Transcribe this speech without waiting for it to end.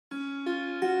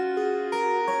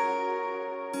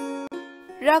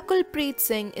Rakul Preet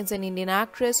Singh is an Indian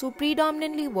actress who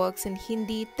predominantly works in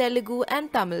Hindi, Telugu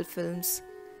and Tamil films.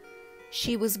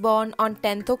 She was born on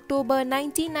 10th October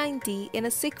 1990 in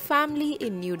a Sikh family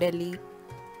in New Delhi.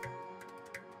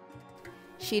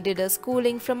 She did her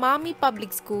schooling from Army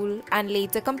Public School and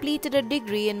later completed a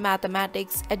degree in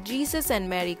mathematics at Jesus and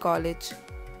Mary College.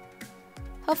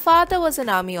 Her father was an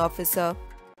army officer.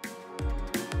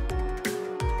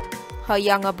 Her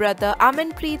younger brother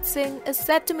Aman Preet Singh is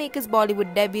set to make his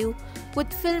Bollywood debut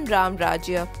with film Ram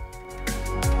Rajya.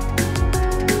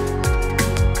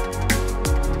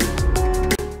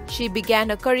 She began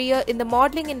her career in the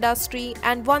modelling industry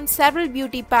and won several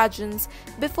beauty pageants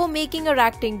before making her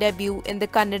acting debut in the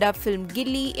Kannada film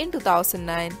Gilli in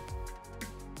 2009.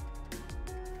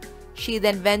 She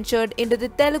then ventured into the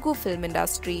Telugu film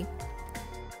industry.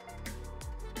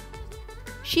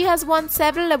 She has won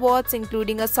several awards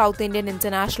including a South Indian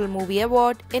International Movie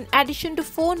Award in addition to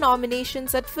 4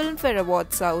 nominations at Filmfare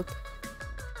Awards South.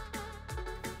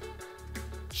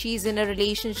 She is in a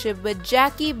relationship with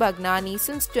Jackie Bagnani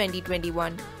since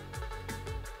 2021.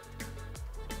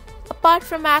 Apart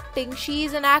from acting, she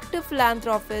is an active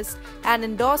philanthropist and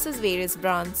endorses various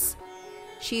brands.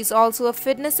 She is also a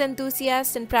fitness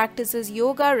enthusiast and practices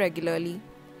yoga regularly.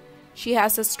 She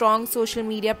has a strong social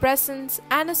media presence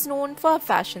and is known for her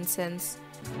fashion sense.